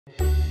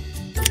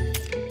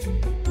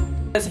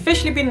It's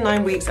officially been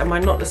 9 weeks and my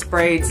knotless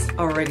braids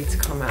are ready to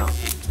come out.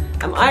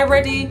 Am I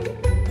ready?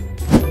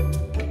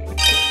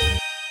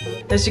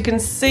 As you can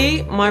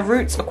see, my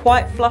roots are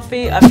quite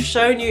fluffy. I've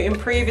shown you in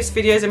previous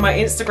videos in my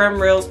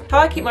Instagram reels how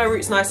I keep my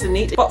roots nice and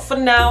neat. But for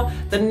now,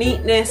 the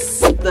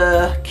neatness,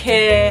 the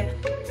care,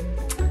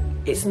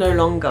 it's no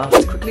longer.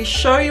 Let's quickly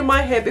show you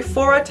my hair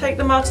before I take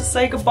them out to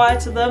say goodbye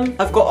to them.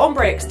 I've got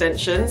ombre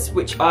extensions,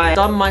 which I've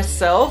done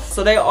myself.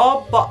 So they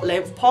are butt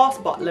length,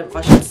 past butt length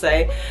I should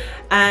say.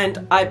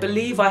 And I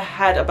believe I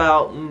had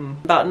about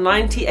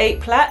 98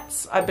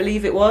 plaits, I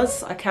believe it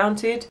was, I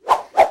counted.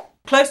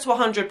 Close to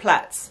 100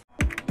 plaits.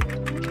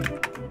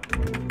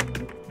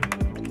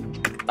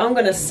 I'm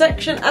gonna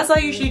section as I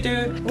usually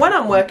do when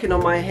I'm working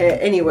on my hair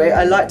anyway.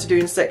 I like to do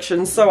in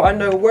sections so I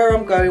know where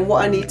I'm going,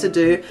 what I need to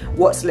do,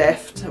 what's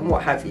left and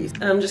what have you.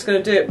 And I'm just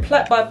gonna do it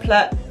plait by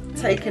plait,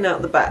 taking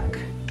out the back.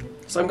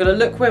 So I'm gonna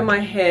look where my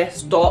hair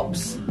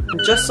stops,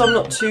 and just so I'm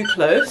not too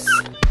close,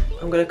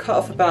 I'm gonna cut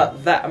off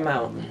about that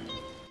amount.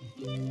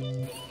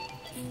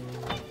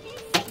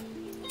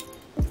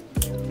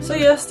 So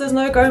yes, there's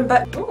no going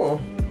back.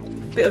 Oh,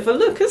 bit of a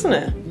look, isn't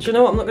it? Do you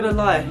know what, I'm not gonna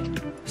lie.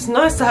 It's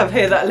nice to have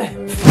hair that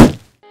length.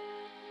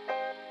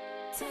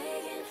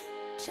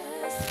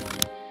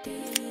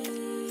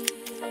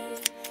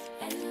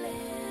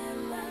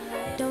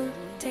 Don't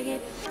take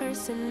it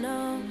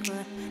personal,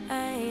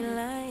 I ain't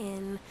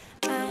lying,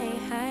 I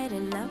ain't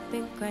hiding, I've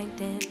been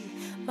grinding,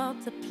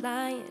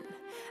 multiplying.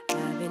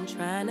 I've been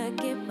trying to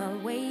get my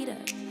weight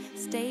up,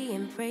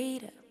 staying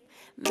prayed up,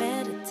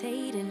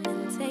 meditating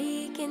and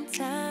taking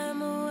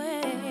time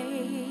away.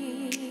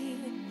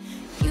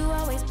 You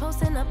always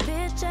posting up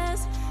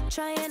pictures,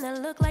 trying to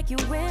look like you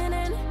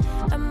winning.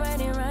 I'm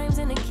writing rhymes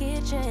in the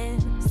kitchen,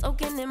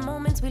 soaking in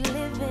moments we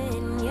live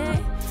in, yeah.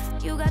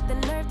 You got the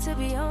nerve to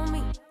be on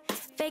me,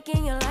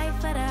 faking your life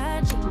for the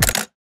IG.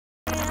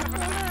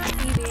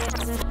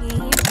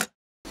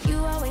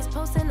 You always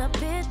posting up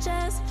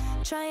pictures,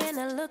 trying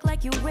to look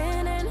like you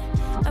winning.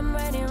 I'm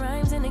writing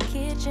rhymes in the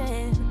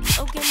kitchen,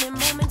 soaking in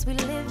moments we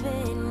live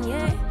in,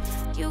 yeah.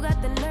 You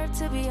got the nerve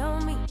to be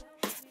on me,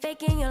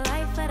 faking your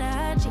life for the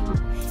IG.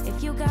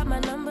 If you got my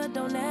number,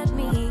 don't add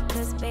me,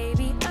 cause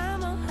baby,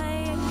 I'm on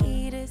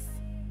hiatus.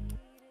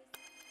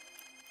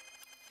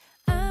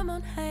 I'm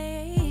on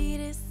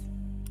hiatus.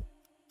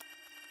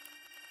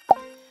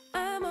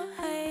 I'm on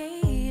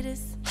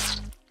hiatus.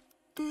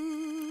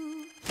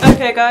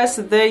 Okay guys,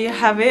 so there you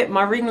have it.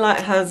 My ring light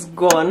has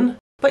gone.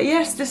 But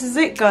yes, this is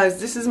it guys.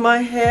 This is my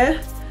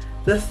hair.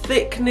 The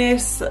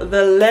thickness,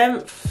 the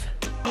length.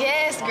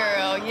 Yes,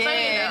 girl,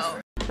 yes.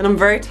 And I'm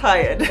very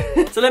tired.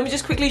 So let me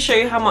just quickly show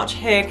you how much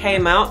hair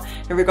came out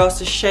in regards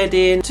to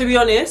shedding. To be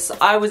honest,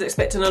 I was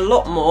expecting a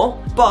lot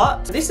more,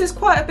 but this is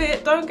quite a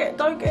bit. Don't get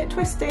it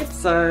twisted.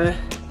 So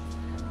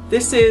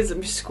this is, let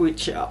me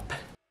squeeze it up.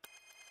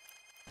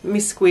 Let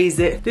me squeeze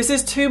it. This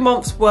is 2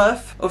 months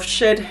worth of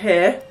shed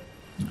hair.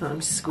 Let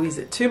me squeeze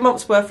it. 2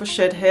 months worth of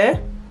shed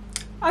hair.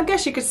 I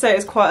guess you could say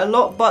it's quite a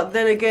lot, but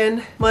then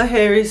again, my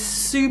hair is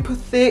super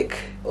thick.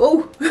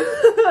 Oh,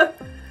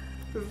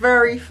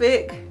 very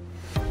thick.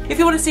 If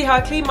you want to see how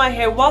I clean my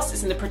hair whilst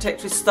it's in the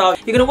protective style,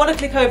 you're going to want to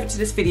click over to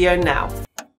this video now.